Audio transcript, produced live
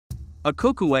A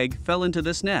cuckoo egg fell into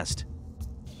this nest.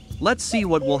 Let's see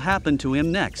what will happen to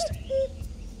him next.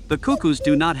 The cuckoos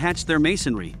do not hatch their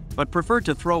masonry, but prefer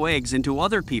to throw eggs into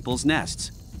other people's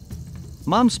nests.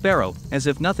 Mom Sparrow, as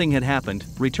if nothing had happened,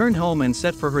 returned home and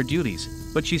set for her duties,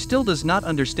 but she still does not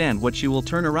understand what she will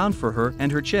turn around for her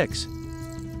and her chicks.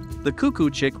 The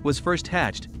cuckoo chick was first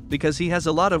hatched, because he has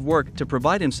a lot of work to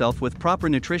provide himself with proper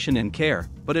nutrition and care,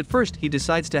 but at first he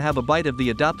decides to have a bite of the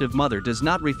adoptive mother does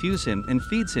not refuse him and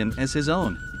feeds him as his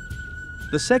own.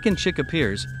 The second chick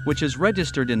appears, which is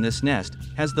registered in this nest,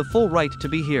 has the full right to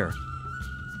be here.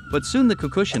 But soon the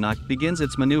Cuckooshinock begins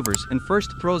its maneuvers and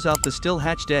first throws out the still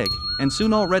hatched egg, and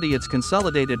soon already its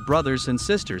consolidated brothers and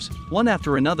sisters, one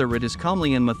after another it is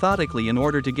calmly and methodically in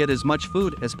order to get as much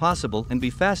food as possible and be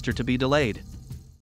faster to be delayed.